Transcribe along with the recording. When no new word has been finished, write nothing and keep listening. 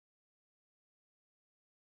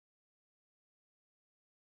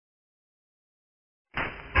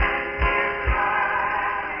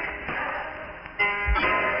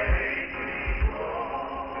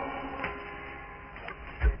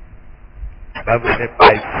The Bible said,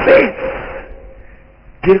 by faith,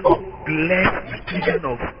 Jacob blessed the children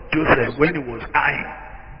of Joseph when he was dying.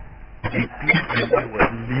 He blessed them when he was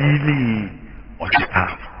leaning on the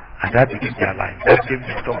arm. And that became their life. That became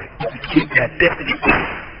the story. It became their destiny.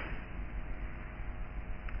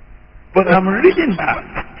 But I'm reading that.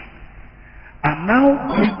 And now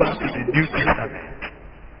going back to the New Testament.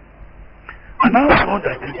 And now saw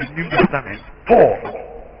that in the New Testament, Paul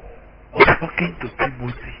was talking to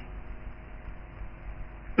Timothy.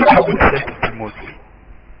 Look how he said to Timothy.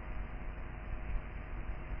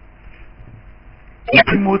 In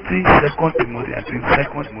Timothy, 2 Timothy, I think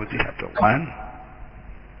 2 Timothy chapter 1.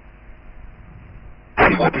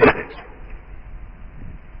 See what he says.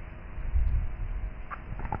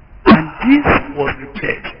 And this was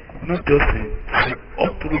prepared, not just in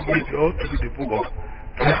all through the book of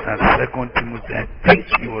 1st and 2nd Timothy. I think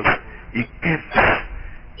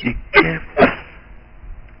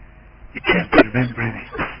he kept remembering it.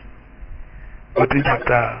 But in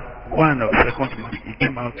chapter 1 of 2nd Timothy, it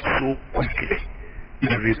came out so quickly. You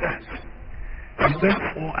read that. And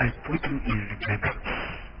therefore I put you in remembrance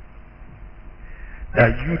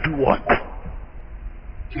that you do what?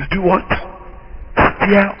 You do what?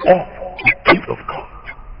 Stir up the gift of God,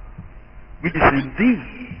 which is in thee.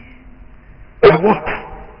 By what?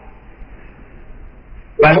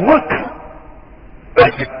 By what? By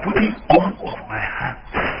the putting on of my hands.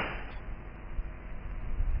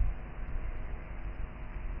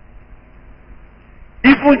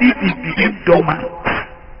 Even if it became dormant,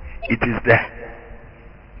 it is there.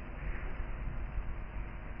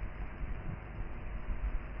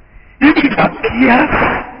 If it appears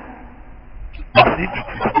as if it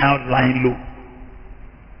is now lying low,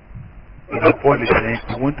 but Paul is saying,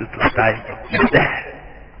 I want it to start, it's there.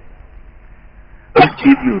 And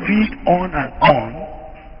if you read on and on,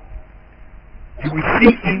 you will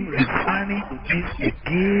see him referring to this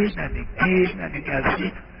again and again and again, as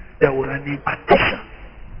if there was an impartation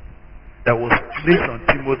that was placed on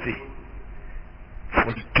Timothy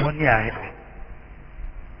for the journey ahead.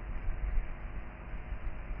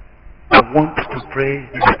 I want to pray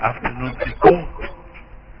this afternoon that God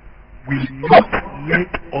will not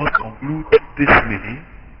let us conclude this meeting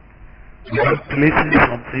without placing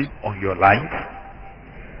something on your life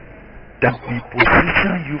that will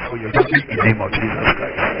position you for your journey in the name of Jesus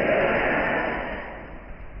Christ.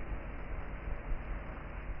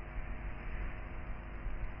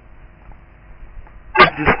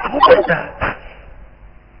 Discover that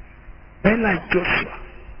men like Joshua,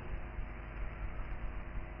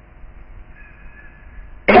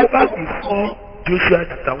 ever before Joshua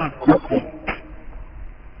chapter 1 opened,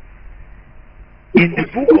 in the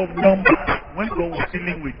book of Numbers, when God was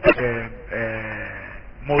dealing with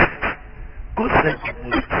Moses, God said to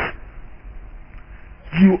Moses,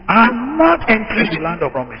 you are not entering the land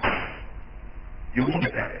of promise. You won't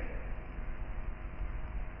be there.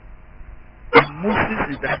 And Moses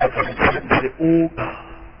is that of his son. He said, oh God,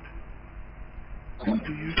 whom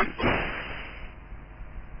do you choose?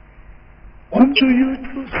 Whom do you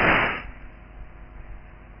choose?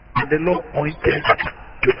 And the Lord pointed at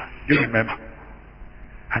Joshua. You remember?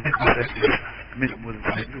 And then God said to Joshua, Moses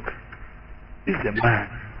said, look, this is a man.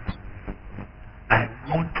 I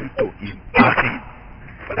want you to impart him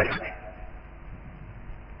for that journey.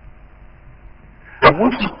 I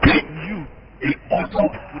want to take you the honor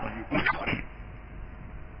to put on you for him.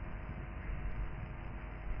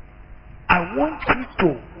 I want you to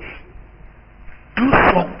do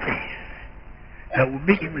something that will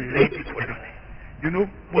make him ready for it. You know,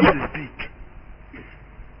 Moses big.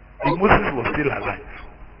 And Moses was still alive.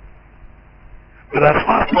 But as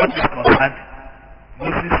far as God is concerned,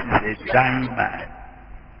 Moses is a dying man.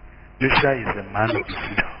 Joshua is a man of the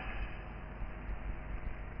future.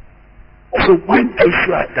 So when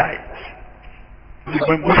Joshua died,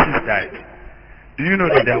 when Moses died, do you know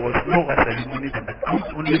that there was no ceremony, that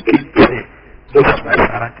God only came to say, Moses, my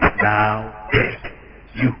servant, is now dead.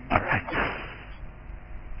 You are right.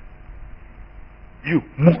 You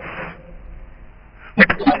move.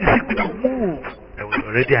 But when you see people move, there was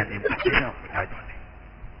already an implication for that journey.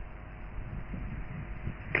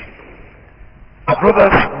 The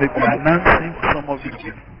brothers may be announcing for some of you,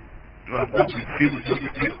 you have not been filled with the Holy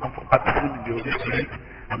Spirit, come for baptism in the Holy Spirit,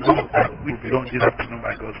 and all of that will be done this afternoon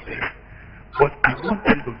by God's grace. But I want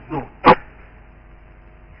you to know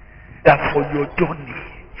that for your journey,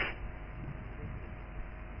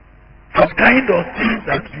 some kind of things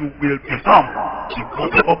that you will become in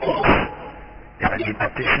God's purpose, there's an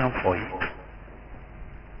invitation for it.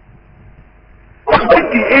 So when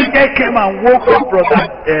the angel came and woke up brother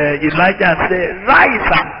Elijah and said, rise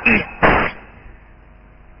and eat.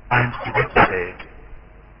 And he said,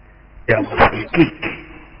 there was a cake.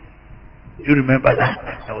 You remember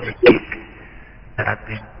that? There was a cake that had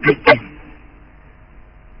been baking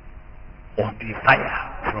on the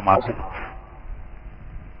fire from above.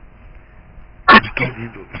 And he gave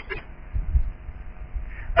him to eat.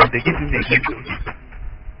 And they gave him again to eat.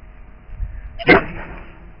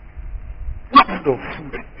 What kind of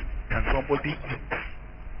food can somebody eat?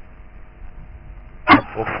 And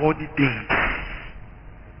for 40 days,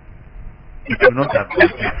 it will not have been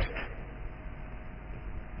eaten.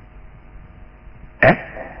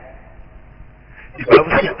 The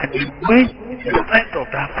Bible says, and he went in the sight of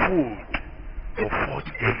that food for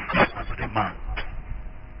 40 days unto the man.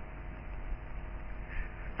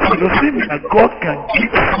 So you're saying that God can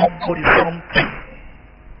give somebody something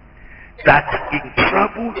that it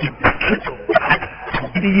traveled in the street of God for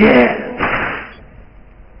many years.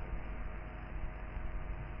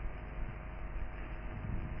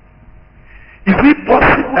 Is it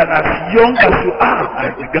possible that as young as you are,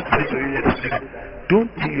 I began to say to you yesterday, don't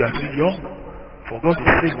think you are too young for God to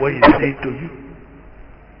say what He's saying to you.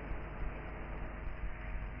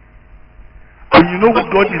 And you know what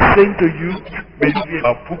God is saying to you? Maybe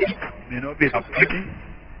about cooking, may not be about cooking,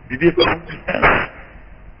 maybe about something else.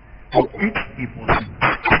 For which He must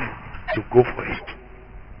ask you to go for it.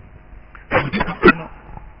 So this is enough.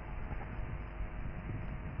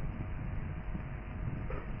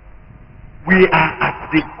 We are at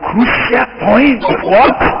the crucial point of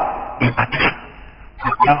what? Impartation.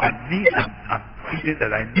 Now I'm feeling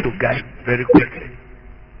that I need to guide very quickly.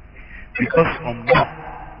 Because from now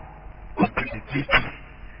until the teaching,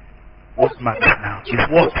 what matters now is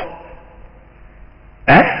what?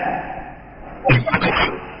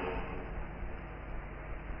 Impartation.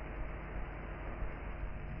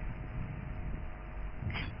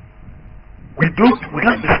 We don't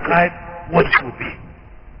describe what it will be.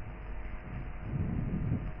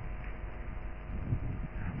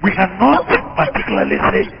 We cannot particularly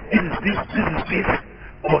say this is this,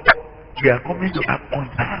 but we are coming to that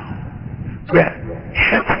point now where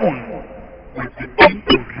heaven will begin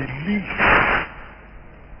to release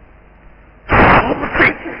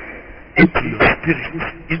something into your spirit,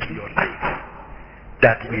 into your life,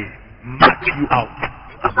 that will mark you out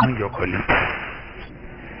among your colleagues.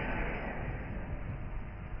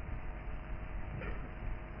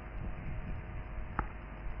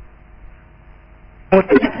 But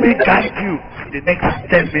let me guide you in the next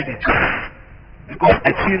 10 minutes. Because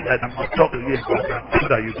I feel that I must talk to you about that so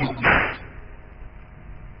that you do this.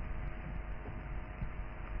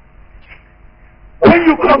 When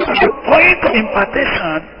you come to the point of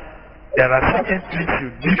impartation, there are certain things you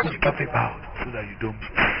need to talk about so that you don't miss.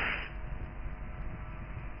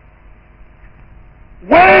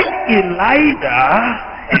 When Elijah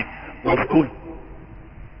was going,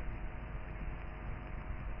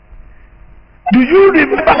 do you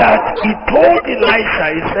remember that he told Elisha,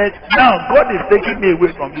 he said, now God is taking me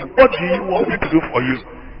away from you. What do you want me to do for you?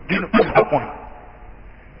 Do you know what's the point?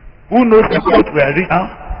 Who knows the point we are reading now?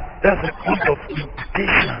 That's the point of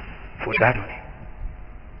impartation for that way.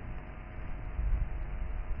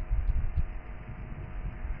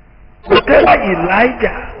 Whatever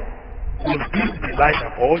Elijah was doing with Elisha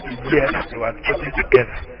for all the years they were traveling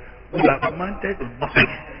together would have amounted to nothing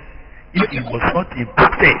if it was not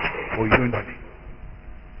imparted for his own body.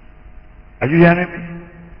 Are you hearing me?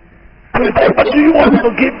 So he said, what do you want me to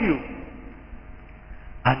give you?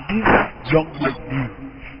 And this young man knew.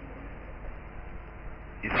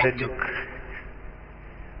 He said, look,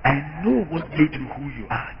 I know what made you who you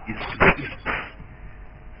are is spirit.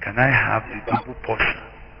 Can I have the double portion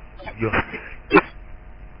of your spirit?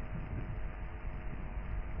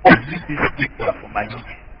 And leave this people for my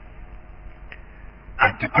living.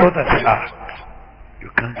 And the brothers asked, you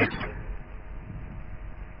can't get it.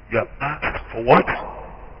 You have asked for what?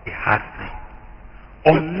 He has me.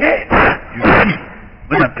 Unless you see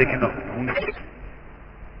when I'm taking off the wounded.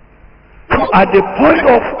 So at the point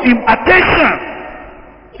of impartation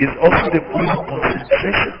is also the point of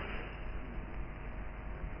concentration.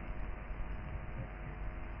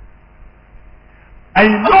 I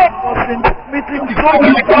know meeting is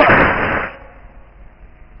always God.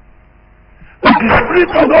 But the Spirit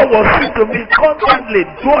of God was saying to me constantly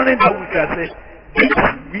during the week, I said, this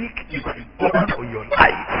week is important for your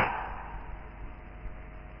life.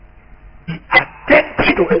 Be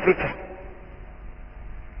attentive to everything.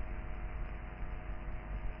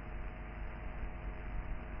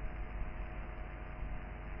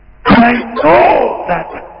 And I know that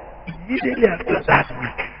immediately after that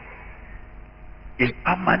week, a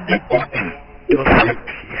permanent body just left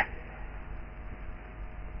here.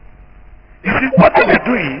 You see, what we do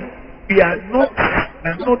doing, we are not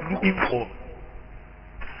looking for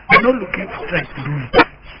trying to do it.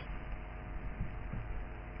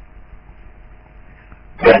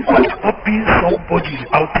 We are not copying somebody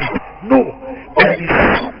out it. No, there is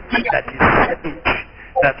something that is settled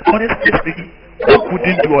that honestly speaking, we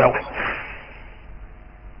couldn't do otherwise.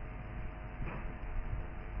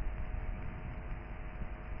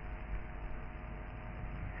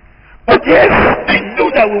 But yes, I know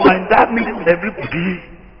that we were in that meeting with everybody.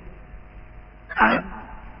 And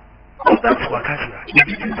others were casual. They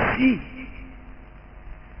didn't see.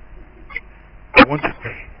 I want to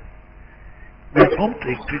pray. We have come to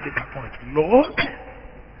a critical point. Lord,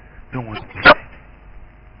 don't want to be said.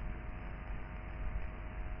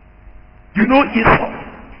 You know Esau?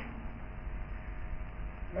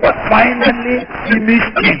 What finally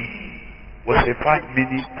finished him was a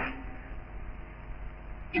 5-minute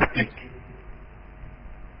mistake.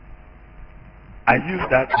 I use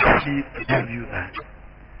that to tell you that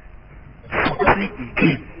something he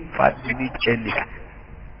came 5 minutes earlier.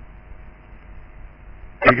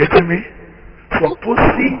 You getting me?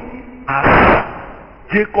 Supposing as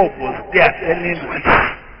Jacob was there telling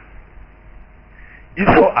lies,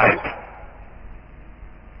 Esau asked,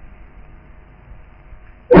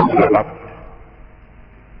 what would have happened?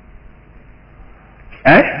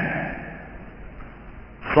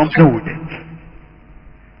 Something would change.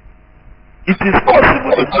 It is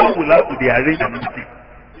possible that God will have to be arranged and everything.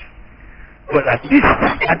 But at least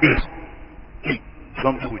that day,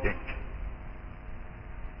 something will change.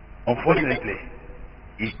 Unfortunately,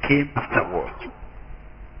 he came afterwards.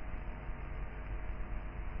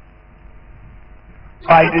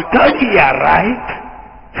 By the time he arrived,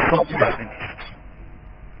 something was finished.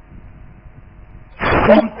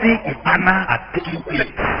 Something eternal had taken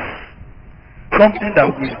place. Something that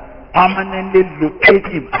will permanently locate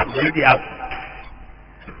him as already happened.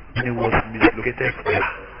 And he was mislocated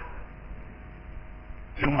forever.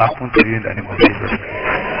 It won't happen to you in the name of Jesus.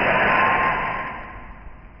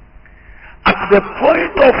 At the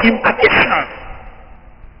point of impartation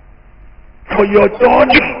for your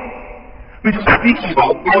journey, we speak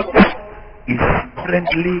about what is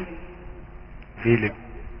currently available.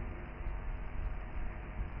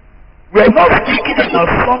 We are not speaking about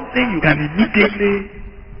something you can immediately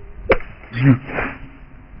use.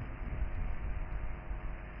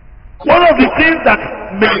 One of the things that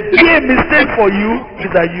may be a mistake for you is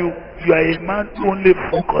that you are a man who only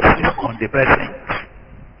focuses on the present.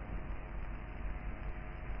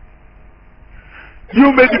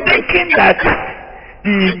 You may be thinking that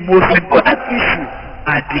the most important issues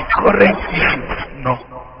are the current issues. No.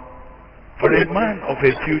 For a man of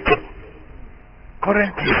a future,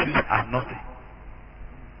 current issues are nothing.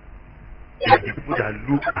 They are the people that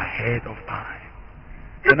look ahead of time.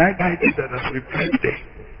 Can I guide you that as we pray today?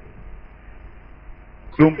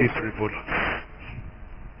 Don't be frivolous.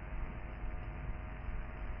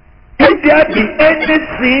 If there be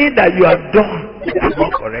anything that you have done that is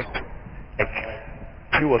not correct,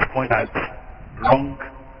 she was pointing at wrong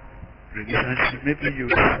relationship. Maybe you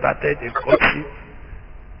started a courtship,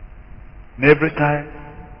 and every time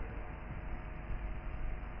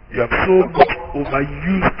you have so much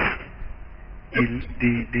overused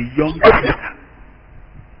the young sister.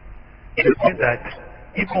 You think that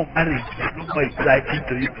even marriage is no more exciting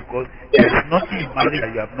to you because there is nothing in marriage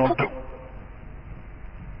that you have not done.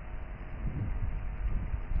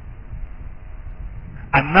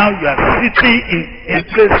 And now you are sitting in a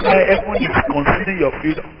place where everyone is considering your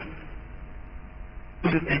freedom. Do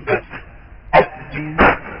you think that means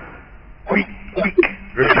quick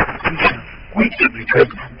restitution, quick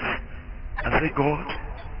repentance? And say, God,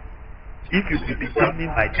 if you be determining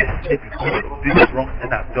my destiny because of this wrong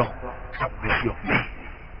thing I've done, have mercy on me.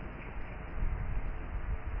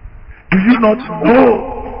 Do you not know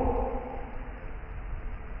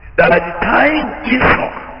that at the time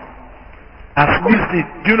Esau has missed it,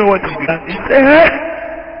 do you know what he began? He said, hey,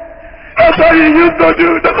 that's what you used to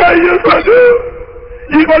do, that's what you used to do.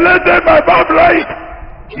 You collected my birthright.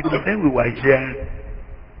 It was then we were here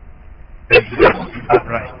that you don't give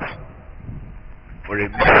birthright for a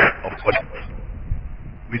matter of politics.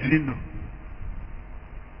 We didn't know.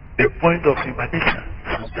 The point of impartation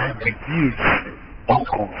sometimes reveals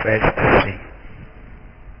unconfessed sin.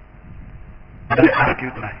 And I ask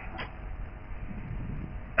you tonight,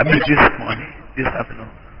 this morning, this afternoon,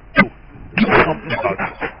 to do something about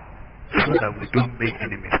that so that we don't make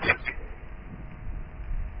any mistake.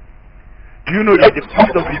 Do you know that the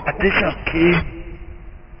point of impartation came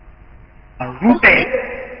and Reuben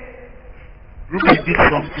did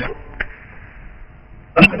something?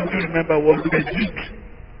 I don't remember what Reuben did.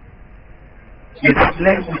 He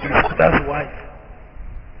slept with his father's wife.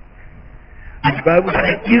 And the Bible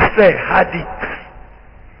says Israel had it,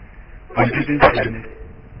 but he didn't say anything.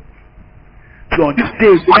 So on this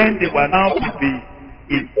day when they were now to be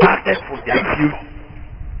impacted for their future,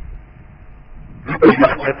 Reuben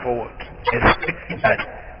just went forward, expecting that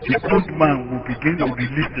the good man will begin to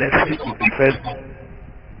release blessings to the firstborn.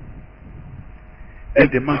 Then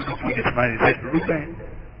the man opened his mouth and said, Reuben,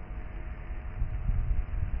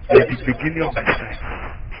 at the beginning of my strength,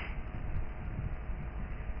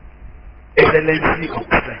 excellency of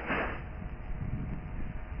strength,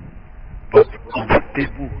 but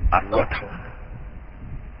unstable and water.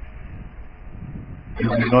 You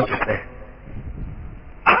will not fail.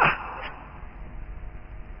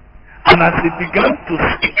 And as he began to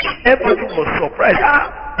speak, everybody was surprised.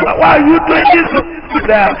 Why are you doing this?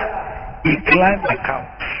 He climbed the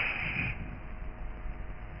couch.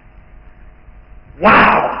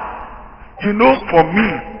 Wow! You know, for me,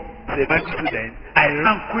 as a Bible student, I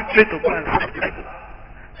ran quickly to go and see the Bible.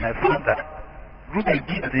 And I found that Reuben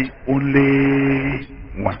did the only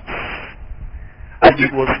once. And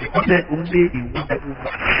it was reported only in one Bible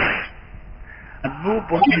verse. And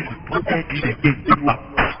nobody reported it again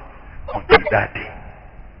throughout until that day.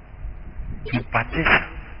 Impartation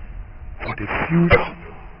for the future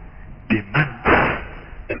demands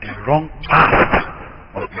that the wrong past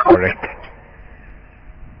must be corrected.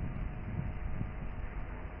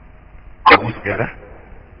 Are we together?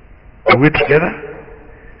 Are we together?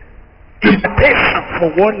 Impartation for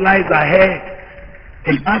what lies ahead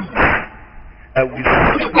demands that we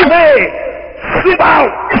slip away, slip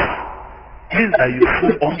out. Means that you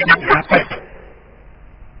see only happen.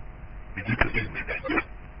 We need to deal with that.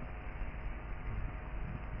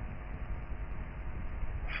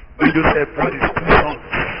 When Joseph brought his two sons,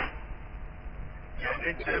 he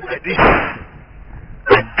identified like this.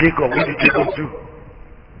 And Jacob, what did Jacob do?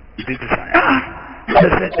 He did this. He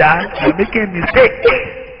said, Dad, you're making a mistake.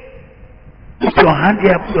 Put your hand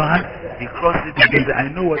here, put your hand. He crossed it again. I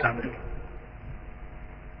know what I'm doing.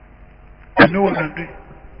 I know what I'm doing.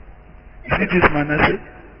 You see this man, I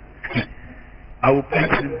said, I will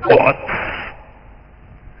place him God.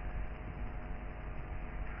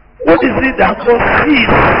 What is it that God sees?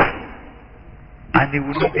 And he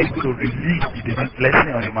will not be able to release the divine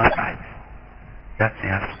blessing on the man's life. That thing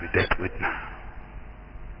has to be dealt with now.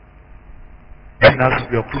 That has to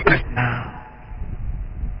be uprooted now.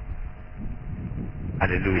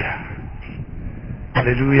 Hallelujah.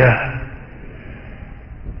 Hallelujah.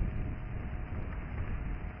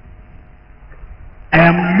 I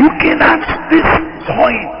am looking at this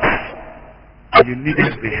point, and you need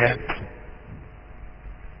to be helped.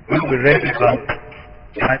 When we read about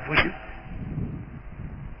discipleship,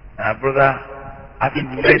 our brother, having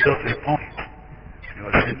led us a point, he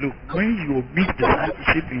was saying, look, when you meet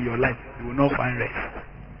discipleship in your life, you will not find rest.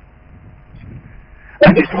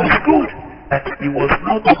 And it was good that he was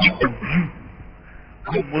not looking to you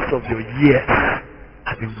who most of your years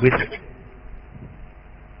have been wasted.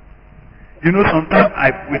 You know, sometimes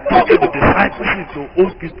we talk about discipleship to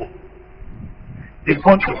old people. They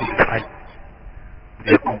want to be disciples.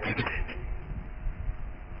 They are complicated.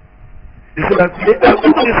 They say that they are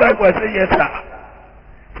good disciples. I say, yes, sir.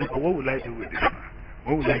 Say, but what will I do with this man?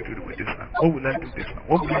 What will I do with this man? What will I do with this man?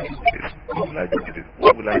 What will I do with this? What will I do with this?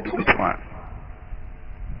 What will I do with this man?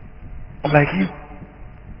 Like him.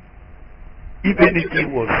 If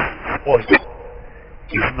anything was spoiled,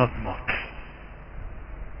 it's not much.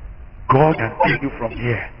 God can take you from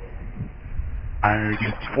here and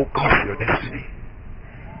refocus your destiny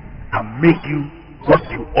and make you what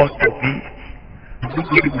you ought to be.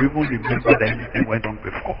 Nobody will even remember that anything went wrong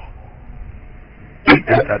before. Take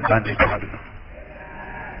that advantage, hallelujah.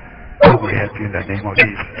 God will help you in the name of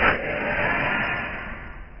Jesus.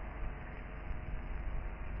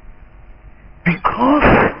 Because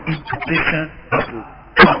impartation has to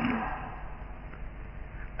come.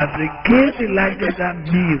 As they gave Elijah that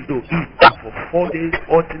meal to eat for 4 days,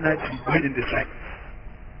 40 nights, he's waiting the sight.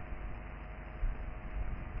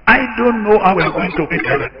 I don't know how we're going to be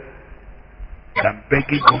together. But I'm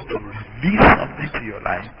begging God to release something to your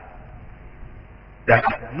life that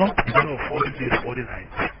is not a matter of 40 days, 40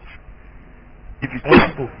 nights. If it's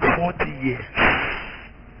possible, 40 years,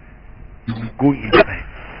 you will go in time.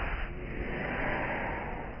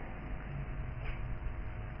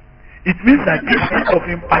 It means that this kind of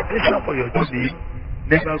impartation for your journey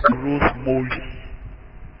never grows moldy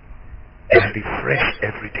and refreshed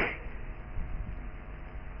every day.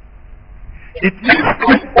 It means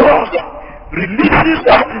when God releases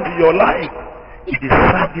that into your life, it is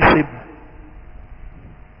serviceable.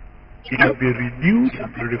 It can be renewed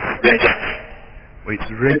and be refreshed but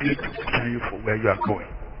it's ready to position you for where you are going.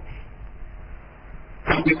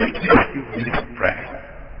 So we make this prayer.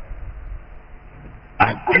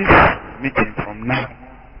 And this meeting from now,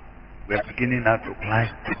 we are beginning now to climb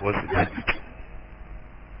towards eternity.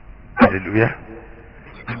 Hallelujah.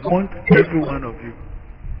 I want every one of you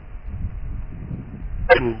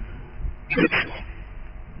to make sure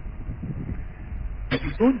that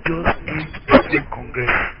you don't just end the same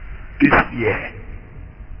congress this year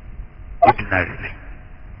ordinarily.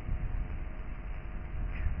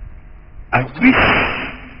 I wish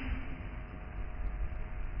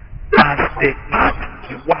as they passed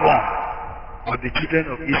the war for the children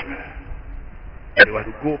of Israel, they were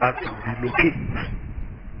to go back to relocate,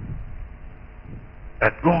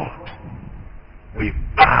 that God will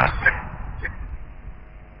pack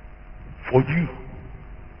for you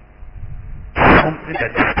something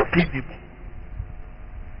that is sustainable,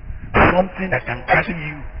 something that can carry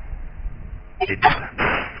you a distance.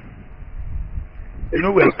 You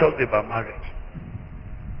know, we have talked about marriage.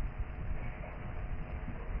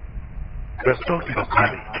 We have talked about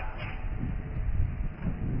marriage.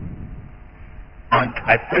 And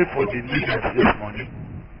I pray for the leaders this morning.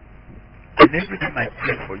 And every time I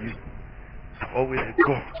pray for you, I always say,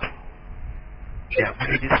 God, their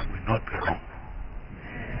marriages will not be wrong.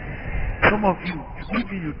 Some of you,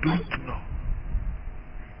 maybe you don't know.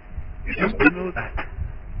 You don't know that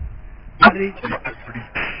marriage is a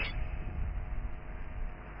bridge.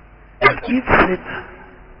 And if Satan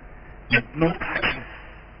did not touch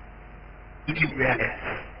you anywhere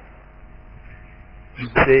else, you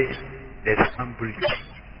say there's some bridge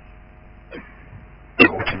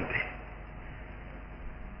watching there.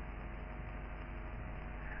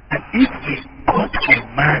 And if he caught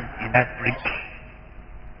a man in that bridge,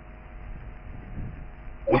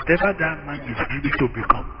 whatever that man is ready to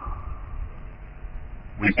become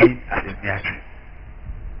will end as a mere dream.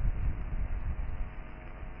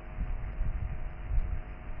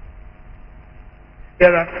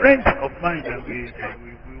 There are friends of mine that we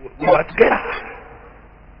were together.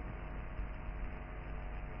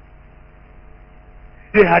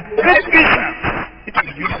 They had great visions. It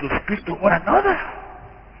used to speak to one another.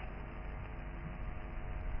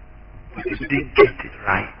 But they didn't get it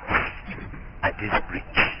right at this bridge.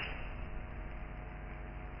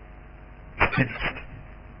 It's finished.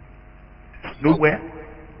 There's nowhere.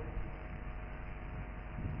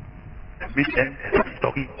 The meet them and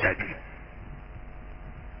talking judging.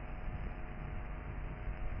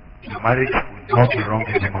 The marriage will not be wrong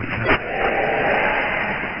anymore.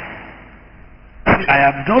 I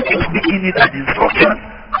am not just making it an instruction,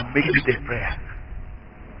 I'm making it a prayer.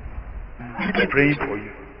 I'm praying for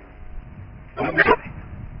you.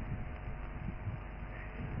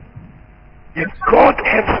 If God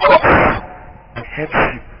helps us and helps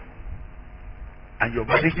you, and your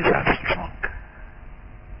marriages are strong,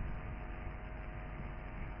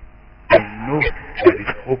 I know there is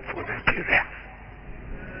hope for Nigeria.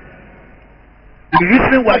 The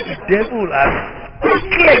reason why the devil has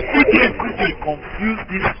quickly confused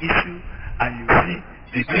this issue, and you see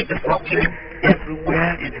the biggest problem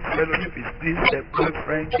everywhere in the fellowship is this, the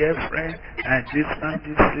boyfriend, girlfriend, and this one,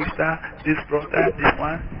 this sister, this brother, this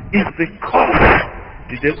one, is because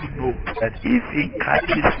the devil knows that if he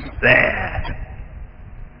catches you there,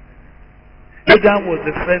 Adam was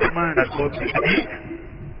the first man that God made.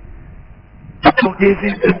 God gave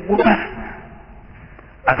him the woman,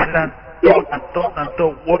 and said,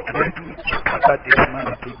 thought, what can I do to scatter this man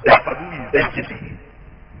to devalue his destiny?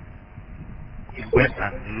 He went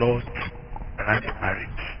and lost around the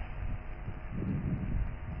marriage.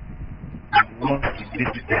 And once he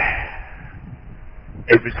missed it there,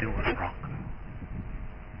 everything was wrong.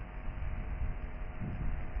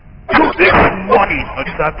 So this morning, or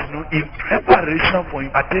this afternoon, in preparation for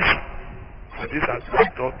impartation, for this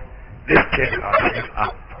afternoon talk, let's check ourselves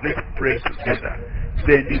out. Let's pray together.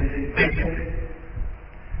 Then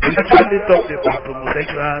we actually talked about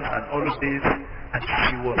homosexuals and all of this,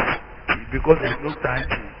 and because there's no time,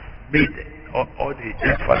 she made all the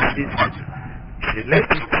emphasis, she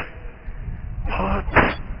left it. But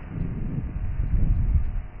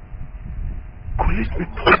could it be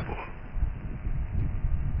possible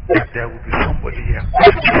that there will be somebody here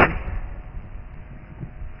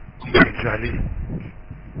actually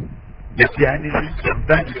the pianism,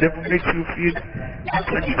 sometimes the devil makes you feel that's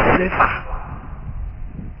when it's safer.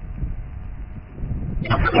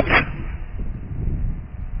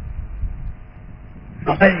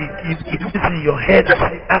 Sometimes it is in your head that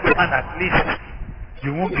say, that man at least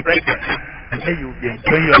you won't be pregnant, and then you'll be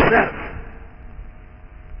enjoying yourself.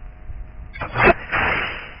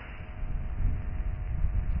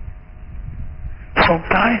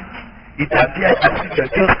 sometimes it appears as if you're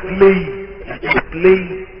just playing. You're just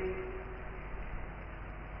playing.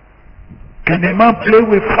 Can a man play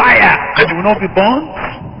with fire and he will not be burned?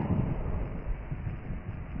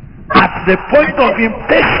 At the point of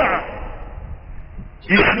impatience,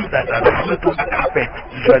 issues that are swept on the carpet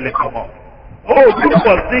usually come up. Oh, people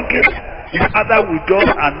was thinking his father would just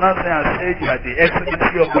announce and say you are the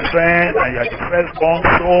excellency of the friend and you are the firstborn,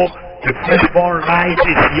 so the firstborn right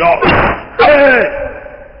is yours. Hey!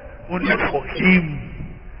 Only for him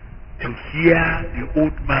to hear the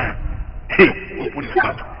old man, hey, open his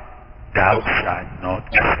mouth, thou shalt not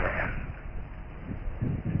swear.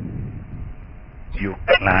 You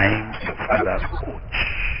climbed your father's coach.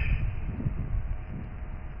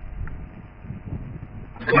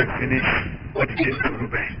 When you finish, what did you do to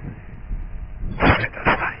Reuben? Set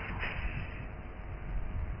aside.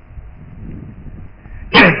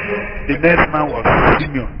 Then the next man was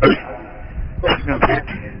Simeon. Simeon said,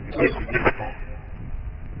 because he is small.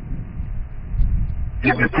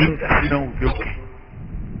 You will think that Simeon will be okay.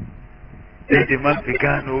 Then the man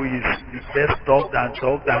began, he first talked and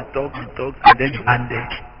talked and talked and talked, and then he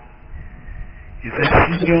landed. He said,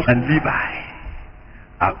 Simeon and Levi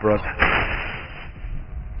are brothers.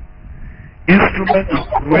 Instrument of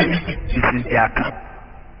cruelty is in their camp.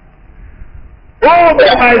 Oh,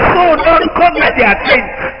 may my soul not come at their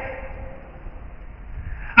tent.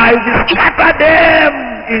 I will scatter them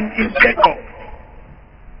in Jacob.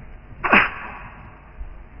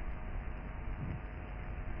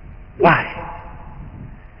 Why?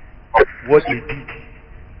 What they did.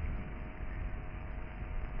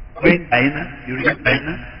 When Dinah, you remember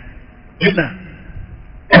Dinah?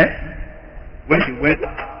 When she went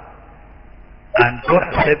and God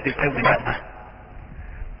accepted the time with that man,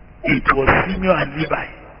 it was Simeon and Levi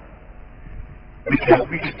with their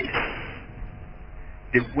wickedness.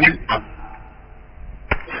 They went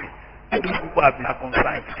and those people have been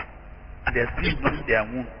circumcised and they are still not their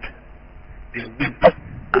wound. They went and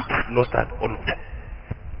slaughtered all of them.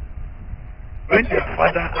 When their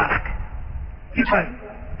father asked, Levi,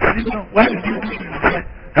 Simeon, why did you do this? He said,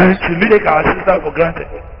 should we take our sister for granted?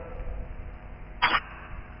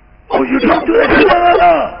 Oh, you don't do that.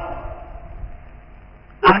 No.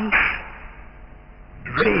 Anger,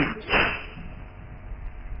 rage,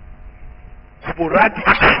 sporadic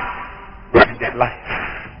in their life.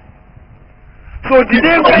 So the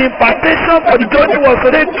day when impartation for the journey was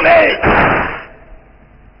already late,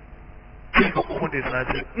 people opened his eyes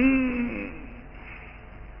and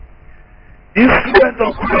said, instrument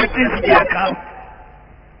of creating in their camp,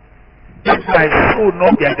 that my soul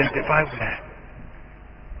not be identified with them.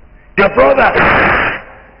 Their brothers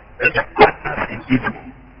and their partners in evil.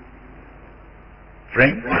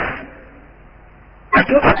 Friends, I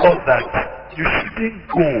just thought that you shouldn't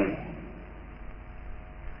go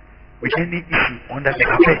with any issue under the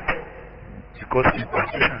carpet because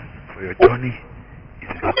impartation for your journey is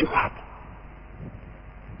about to happen.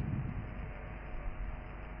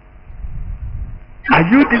 Are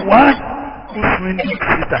you the one who's winning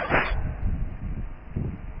sisters?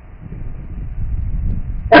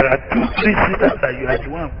 There are 2-3 sisters that you are the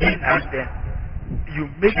one behind them. You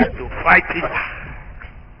make it to fight it.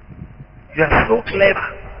 You are so clever.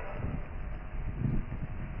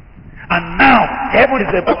 And now, heaven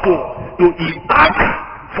is able to impact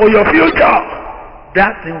for your future.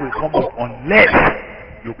 That thing will come up unless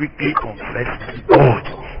you quickly confess to God.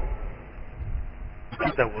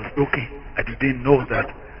 Because I was looking, I didn't know that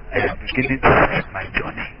I am beginning to start my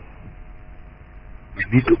journey. We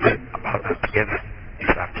need to pray about that together this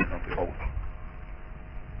afternoon before we go.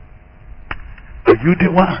 Are you the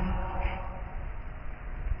one?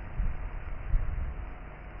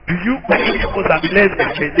 Do you make people that lesbian?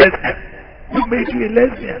 Who made you a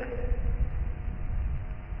lesbian?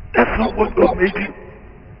 That's not what God made you.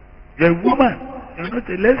 You're a woman. You're not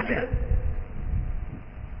a lesbian.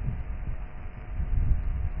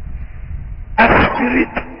 That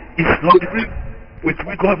spirit is not the spirit with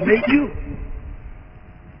which God made you.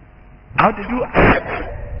 How did you accept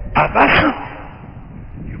aversion?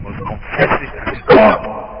 You must confess it as God.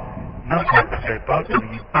 Now that you're about to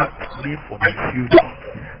impact me for my future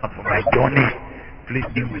and for my journey, please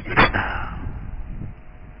deal with this now.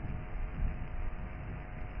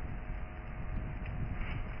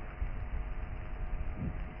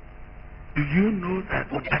 Do you know that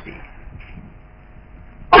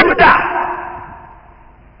Judah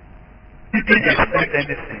didn't expect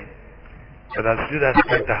anything, but as Judah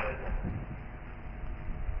said that,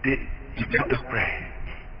 he began to pray.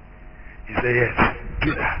 He said, yes,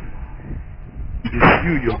 Judah, it is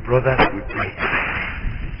you, your brothers, will praise.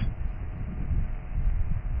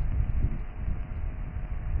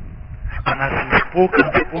 And as he spoke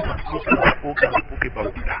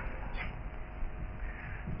about Peter,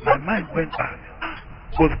 my mind went back.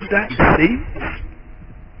 Was Peter a saint?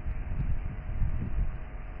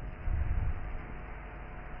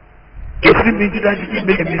 Does it mean Judah didn't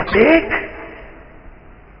make a mistake?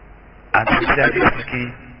 And sincerely speaking,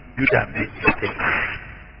 Judah made mistakes.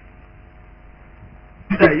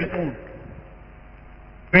 Judah even,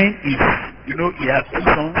 when he had 2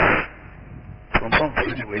 sons, some sons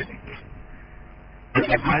anyway, they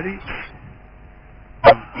were married,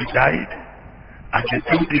 and he died, and they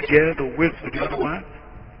took the girl to wait for the other one,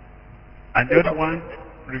 and the other one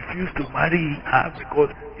refused to marry her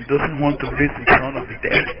because he doesn't want to raise the son of the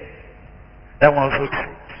dead. That one also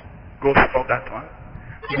God stopped that one.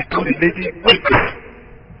 He told the lady, wait,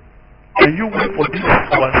 can you wait for this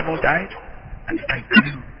our small child? And he can kill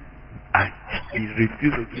you. And he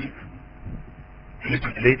refused to give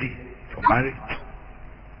the lady for marriage.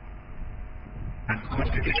 And go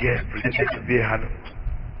to the girl pretended to be a harlot.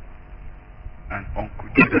 And Uncle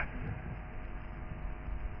Judah,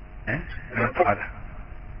 grandfather,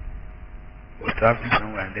 was traveling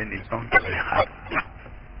somewhere and then he found to be a harlot.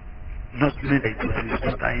 Not knowing that it was his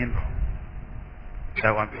daughter-in-law.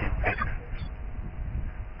 That one became pregnant.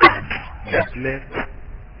 And he had left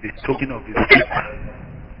the token of his paper.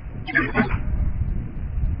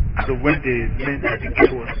 And so when they learned that the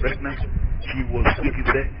girl was pregnant, she was weak. He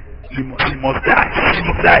said, she must die. She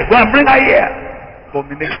must die. Go and bring her here. For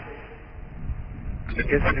me next. And the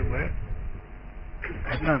girl said, well,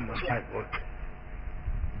 I know I must die, but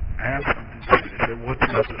I have something to say. He said, what do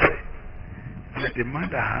you have to say? He said, the man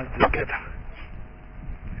that has this kettle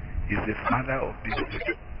is the father of this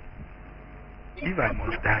baby. If I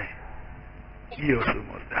must die, he also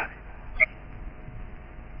must die.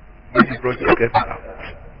 When he brought his kettle out,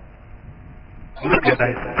 whose kettle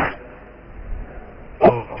is this?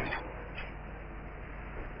 Oh,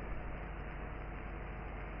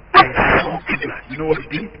 I saw people. You know what he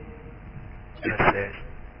did? He said,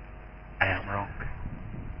 I am wrong.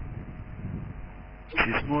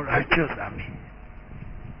 She's more righteous than me.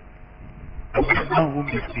 I was the man who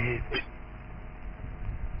misbehaved.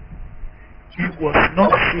 He was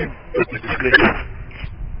not ashamed to be disgraced.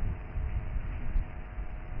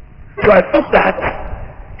 So I thought that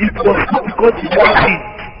it was not because he was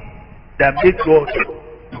sinned that made God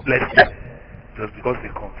to bless them. It was because they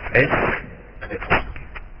confessed and they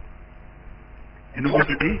forgave. You know what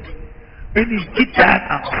he did? When he did that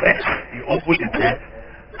and confessed, he opened his head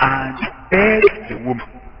and begged the woman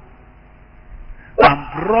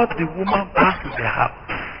and brought the woman back to the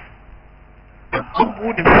house and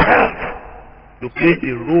humbled himself to play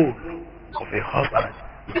the role of a husband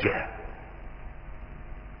to her.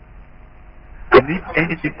 And if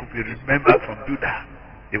anything could be remembered from Judah,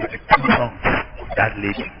 they were the 2 sons of that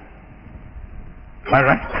lady. Am I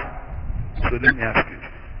right? So let me ask you.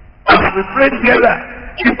 As we pray together,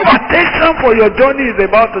 impartation for your journey is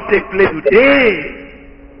about to take place today.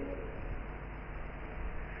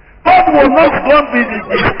 God will not going to be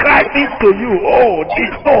describing to you, oh,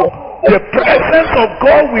 this, no. The presence of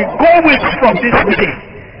God will go with you from this meeting.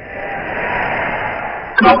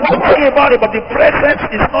 I'm not talking about it, but the presence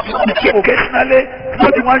is not something occasionally, it's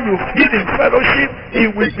not the one you feel in fellowship.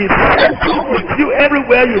 It will be central with you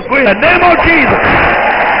everywhere you go in the name of Jesus.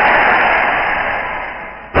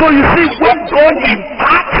 So you see, when God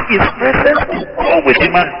imparts his presence to go with the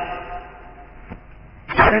man,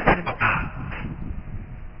 he sets him apart.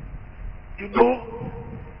 You know,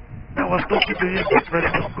 I was talking to him in the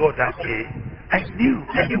presence of God that day. I knew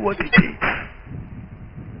what it is.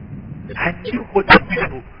 I knew what it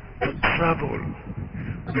means to travel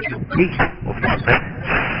with the weight of his presence.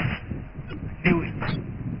 I knew it.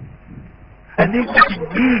 I knew what it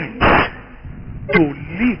means to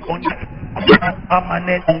live on the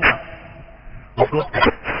permanent of God's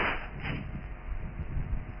presence.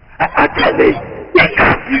 I actually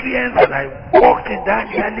experienced that I walked in that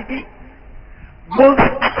reality. Once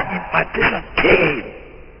impartation came,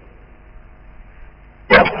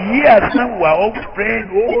 for years now we are always praying,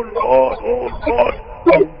 oh Lord,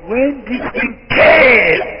 but when this thing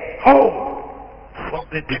came, oh,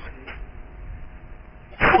 something different.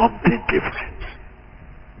 Something different.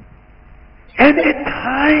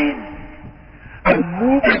 Anytime I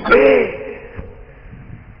move away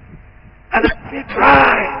and I say,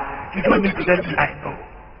 try, you don't need to let me, I know.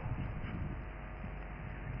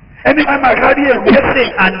 Anytime I carry a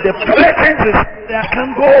message and the presence is there, I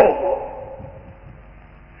can go.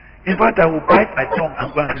 In fact, I will bite my tongue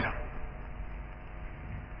and go and sit down.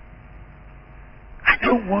 I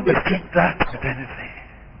don't want to keep that with anything.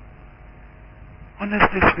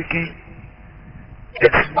 Honestly speaking,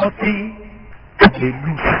 There's nothing to be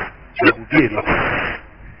lose. There will be a loss.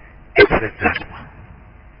 Except that one.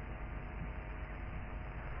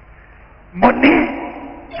 Money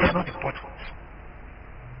is not important.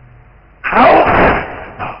 House?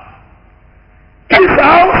 No. His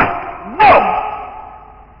house? No.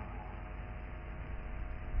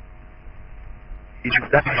 It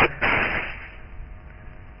is that.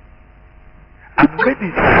 And when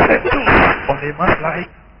it settles on a man's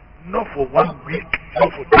life, not for 1 week,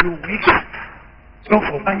 not for 2 weeks, not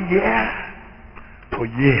for 1 year, for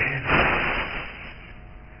years.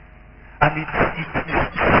 And it is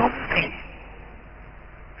something.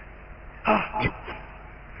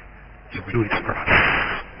 You do it for us.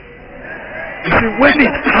 You see, when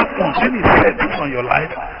it happens, when it settles on your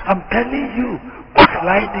life, I'm telling you,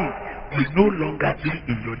 backsliding will no longer be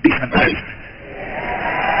in your dictionary.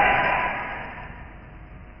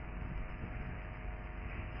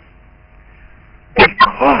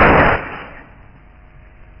 Because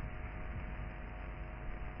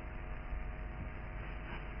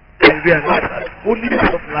I realize that holiness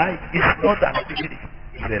of life is not an activity,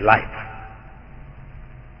 it's a life.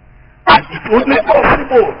 And it's only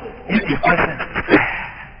possible if the presence is there.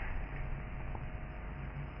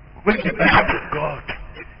 When the presence of God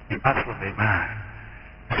departs from a man,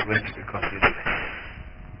 that's when it becomes useless.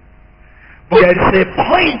 But there is a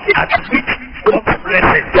point at which God's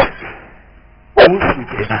presence goes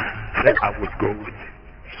with a man. Say, I would go with it.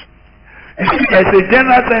 You see, there's a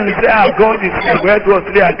general thing we say, God is here, where 2 or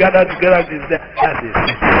 3 are gathered together, is there. That's a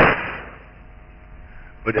sense.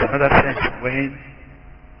 But there's another sense when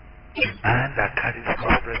a man that carries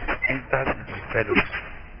God's presence enters into fellowship.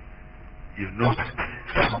 You know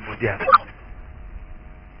somebody has come.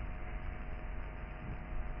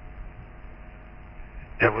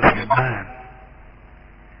 There was a man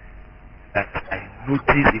that I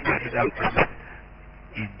noticed he carried out presence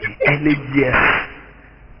in the early years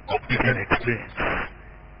of different experience.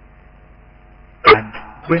 And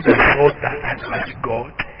when I saw that, I was like,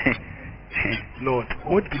 God, Lord,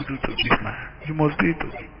 what do you do to this man? You must do it to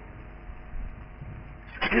me.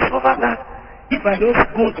 I discovered that if I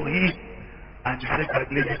just go to him and he said,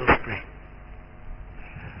 let us pray,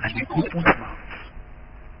 and he opens his mouth,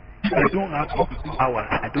 if I don't have up to 2 hours,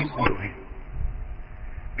 I don't go to him.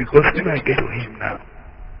 Because if I get to him now,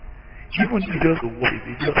 even if he just worship,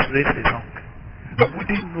 he just raise a song, I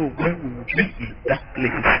wouldn't know when we will be in that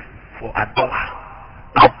place for an hour.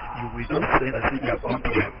 And you will just say as if you are going to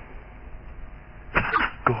him.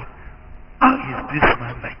 God, how is this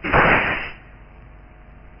man like this?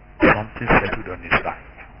 Something settled on his life.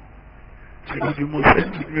 So God, you must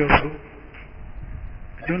send with me also.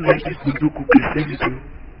 I don't like this Buduku Christianity.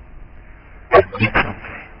 I need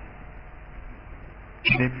something.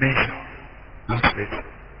 In a measure, not better.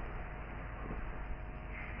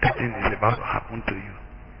 That thing is about to happen to you.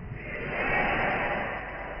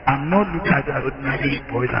 I'm not looking at the ordinary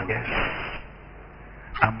boys and girls.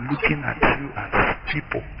 I'm looking at you as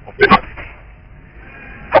people of destiny.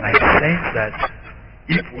 And I sense that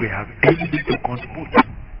if we have anything to contribute,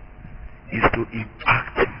 is to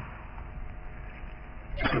impact you.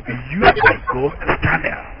 To be used by God as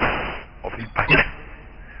channel of impartation.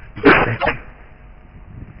 To send you.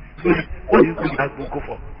 What are you going to ask Boko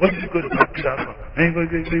for? What are you going to ask Peter for?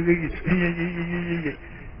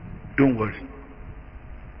 Don't worry.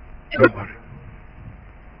 Don't worry.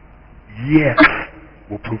 Yes,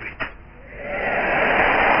 will prove it.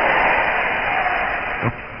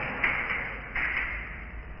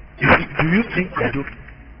 Do you think we're joking?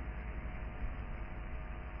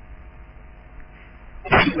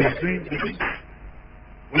 We are doing this.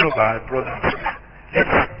 One of our brothers,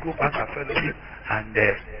 let's go back to fellowship and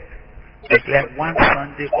declare one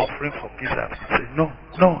Sunday offering for pizza. I say, no,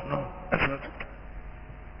 that's not it.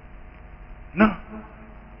 No.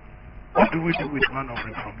 What do we do with one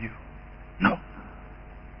offering from you? No.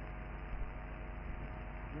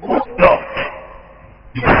 What God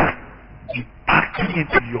is impacting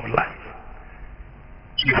into your life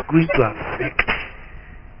is going to affect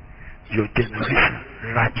your generation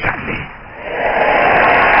radically.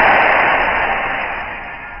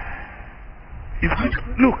 It's going to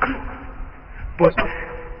look, but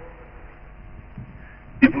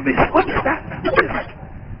people may say, what is that?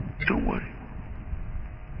 Don't worry.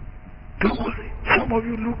 Don't worry. Some of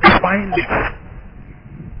you look spineless.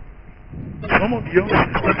 Some of your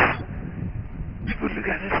sisters, people look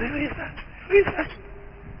at it and say, who is that? Who is that?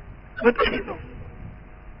 But you know,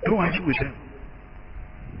 don't argue with them.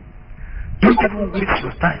 Don't even waste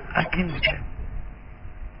your time arguing with them.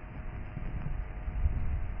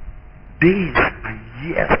 Days and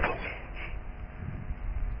years for me.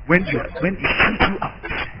 when he shoots you out,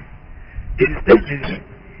 it is then,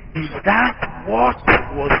 is that what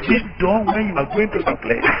was being done when you are going to the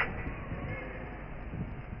place?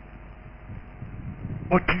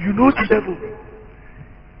 But do you know the devil?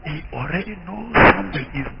 He already knows something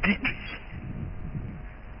is victory.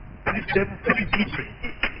 The devil very deeply.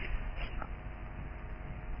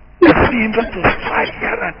 I see him trying to strike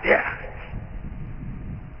here and there.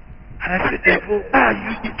 And I said, devil, why are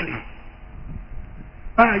you victory?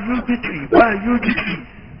 Why are you victory? Why are you victory?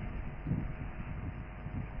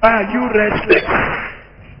 Why are you restless?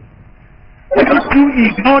 Why don't you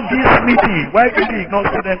ignore this meeting? Why do you ignore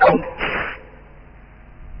student congress?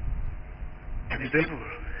 And the devil,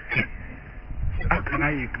 how can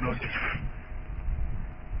I ignore this?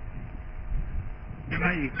 Can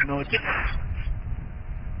I ignore this?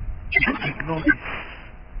 Don't ignore this.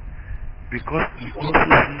 Because he also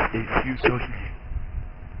sees a future here.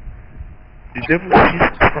 The devil sees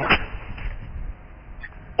destruction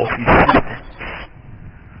of his systems,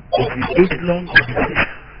 of his age-long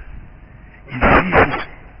organization. He sees it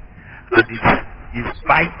and he's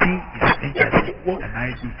fighting his fingers. What can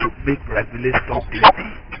I do to make Brazil stop this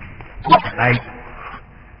thing? What can I do?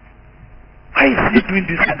 Why is he doing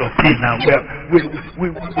this kind of thing now? We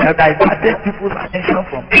have diverted people's attention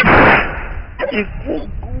from it.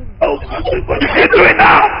 What are you doing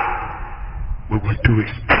now? We will do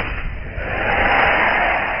it.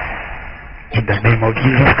 In the name of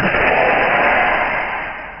Jesus Christ.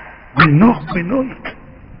 We know it.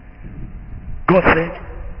 God said,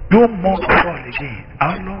 don't mourn Saul again.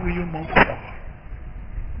 How long will you mourn Saul?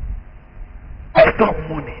 Stop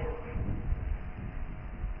mourning.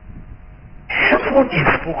 Heaven is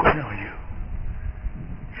focusing on you.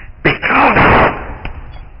 Because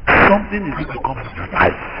something is going to come to your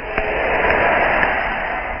life.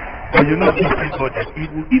 But you know, thank God that it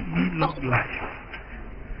will give me long life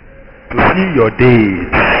to see your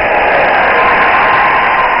days.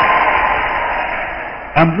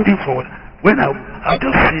 I'm looking forward. When I'll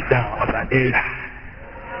just sit down as an elder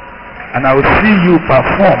and I will see you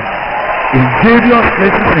perform in various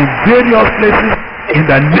places in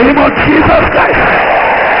the name of Jesus Christ.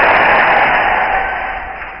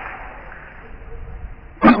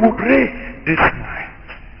 We will pray this night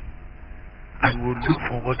and we will look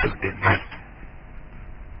forward to the night.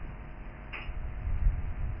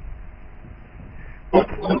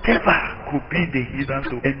 Whatever could be the hindrance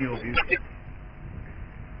to any of you,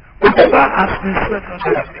 whatever has been swept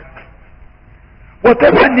under the feet,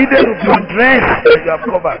 whatever needed to be addressed that you have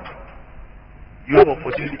covered, you have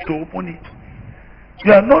opportunity to open it.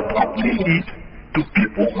 You are not opening it to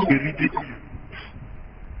people who will ridicule you.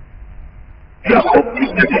 You are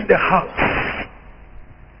opening it in the house.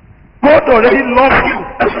 God already loves you.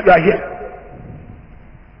 That's why you are here.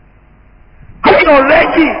 God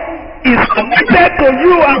already is committed to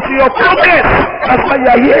you and to your progress. That's why you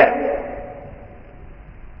are here.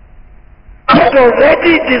 God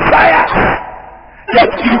already desires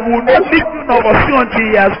that you will not leave you nor forsake until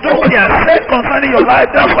He has done what He has said concerning your life.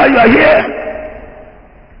 That's why you are here.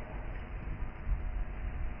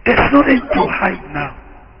 There's nothing to hide now.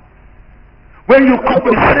 When you come to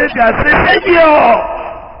Savior, say, Savior,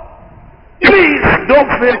 please don't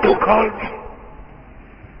fail to call me.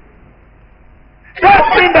 That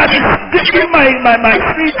thing that is digging my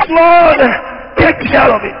feet, Lord, take care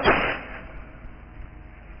of it.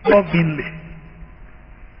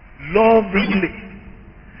 Lovingly,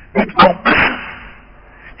 with compassion,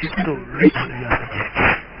 He's going to reach to you and say,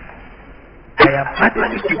 yes, I am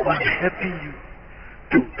actually the one helping you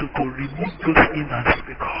to remove those hindrances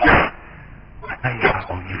because my eyes are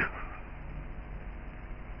on you.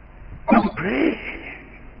 You pray.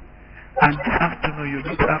 And this afternoon, you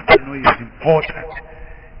need afternoon is important.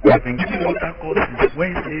 We have been giving water calls since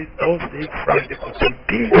Wednesday, Thursday, Friday, for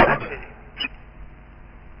today, Saturday.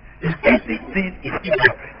 If anything is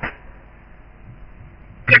imperfect,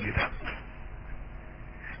 bring it out.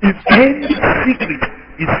 If any secret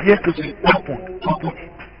is here to be opened, open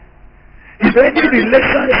it. If any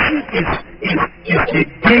relationship is a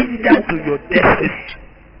danger to your destiny,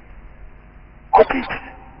 cut it.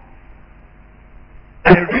 I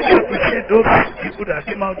really appreciate those people that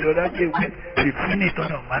came out the other day when they finished on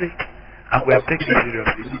your marriage and we have taken it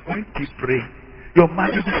seriously. We're going to keep praying. Your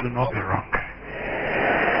marriage will not be wrong.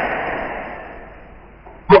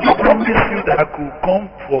 But I promise you that I could come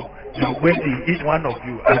for your wedding, each one of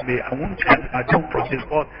you. I don't promise,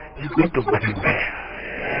 but you're going to marry well.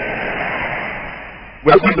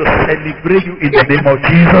 We're going to celebrate you in the name of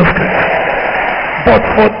Jesus Christ. But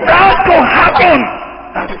for that to happen,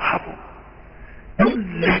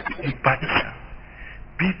 don't let impartation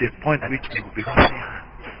be the point at which you will become serious.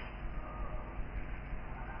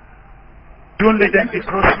 Don't let them be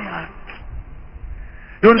crossing hands.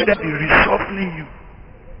 Don't let them be reshuffling you.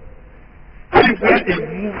 See where they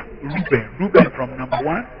move Reuben from number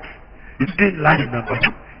 1, he didn't land in number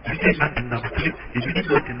 2, he didn't land in number 3, he didn't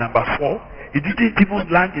land in number 4, he didn't even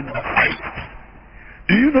land in number 5.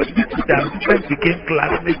 Do you know people that Reuben became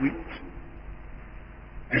classmates with?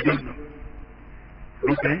 You don't know.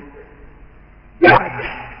 Reuben, Gad,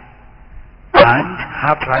 and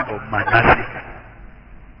half tribe of Manasseh.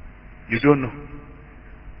 You don't know.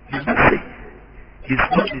 Manasseh is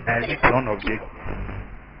not the direct son of Jacob.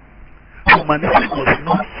 So Manasseh was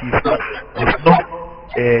not his brother, was not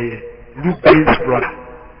Reuben's brother.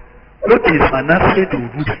 What is Manasseh to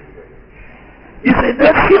Reuben? He's a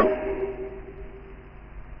nephew.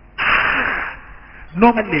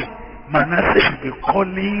 Normally, Manasseh should be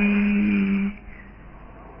calling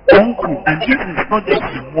uncle, and this is not just a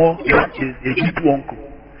little uncle.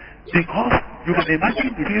 Because you can imagine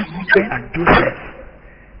between Reuben and Joseph,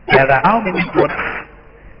 there are how many brothers?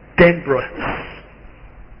 10 brothers.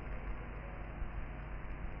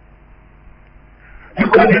 You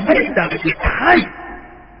can imagine that at the time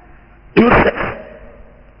Joseph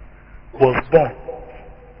was born,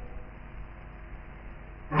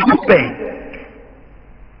 Reuben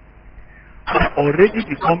had already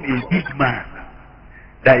become a big man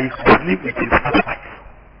that he could live with his wife.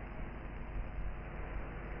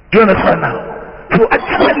 Do you understand now? So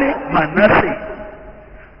actually Manasseh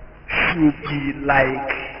should be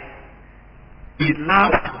like the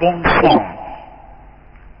last born son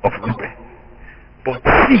of Reuben. But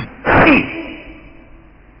see,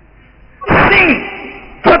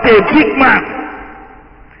 what a big man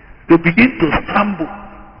to begin to stumble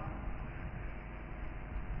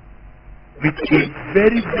with a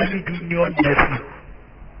very, very junior nephew.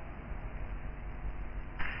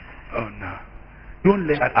 Oh no. Don't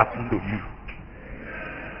let that happen to you.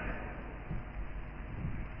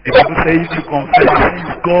 The Bible says if you confess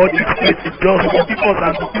God is faithful just to keep us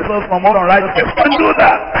and to keep us from all unrighteousness. Don't do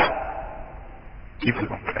that. If you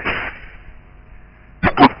confess, you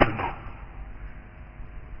have to know.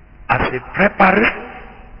 As a preparation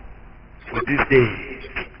for this day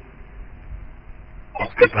of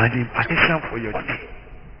divine impartation for your day,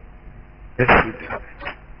 let's do that.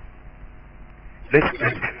 Let's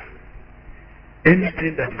pray.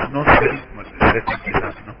 Anything that is not said must be said in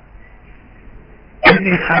Jesus' name.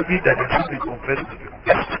 Any habit that is not been confessed must be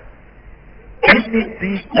confessed.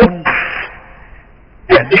 Anything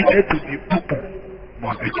that needed to be open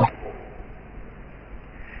must be open.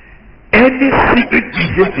 Any secret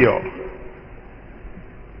behavior,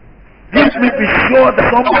 let me be sure that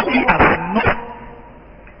somebody has not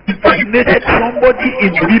impregnated somebody in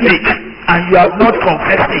the village and you have not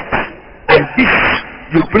confessed it. And this,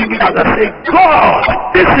 you bring it out and say, God,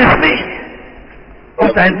 this is me,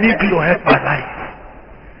 but I need you to help my life.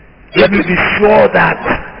 Let me be sure that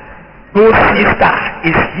no sister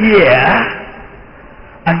is here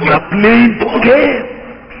and you are playing the game.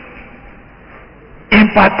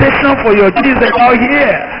 Impartation for your Jesus out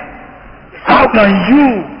here. How can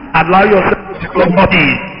you allow yourself to come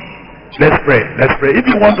in? Let's pray. Let's pray. If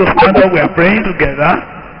you want to stand up, we are praying together.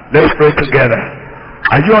 Let's pray together.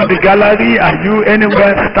 Are you on the gallery? Are you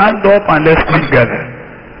anywhere? Stand up and let's pray together.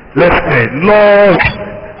 Let's pray. Lord,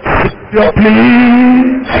 Savior,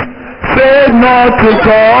 please say not to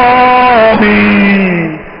call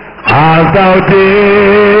me as thou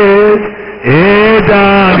did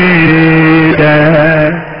Adam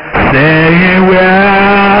Eden, saying,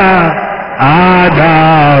 where art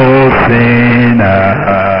thou, sinner,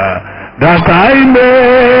 that I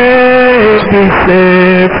may be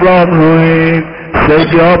saved from ruin.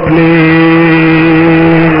 Savior, please.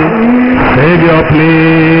 Savior,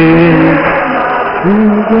 please.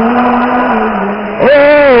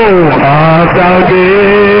 Oh, as thou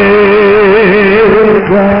did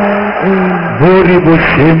Boribo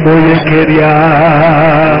Shembo Yekeria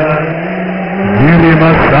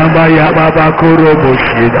Yirima Samba Yababa Kurobo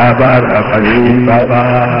Shidabara Bashibaba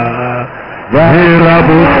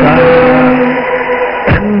Virabusa.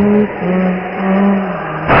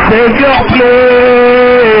 Savior,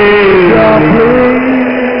 please.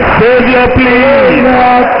 Savior, please.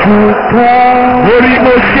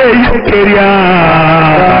 Boribo Shekeria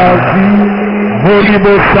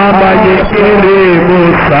Boribo Samba Yekere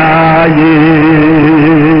Mosaye.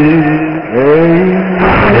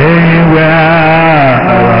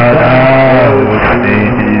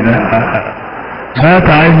 That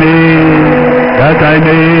I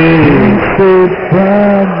may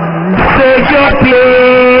Savior,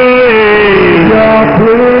 please.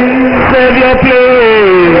 place. Save your place.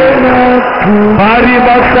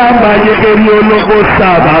 Mariba Samba Yekeri Oloko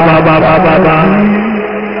Saba Baba Baba.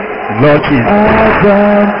 Lord Jesus.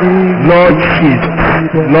 Lord Jesus.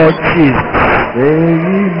 Lord Jesus.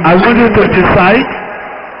 I want you to decide.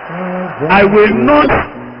 I will not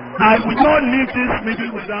leave this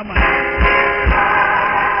meeting without my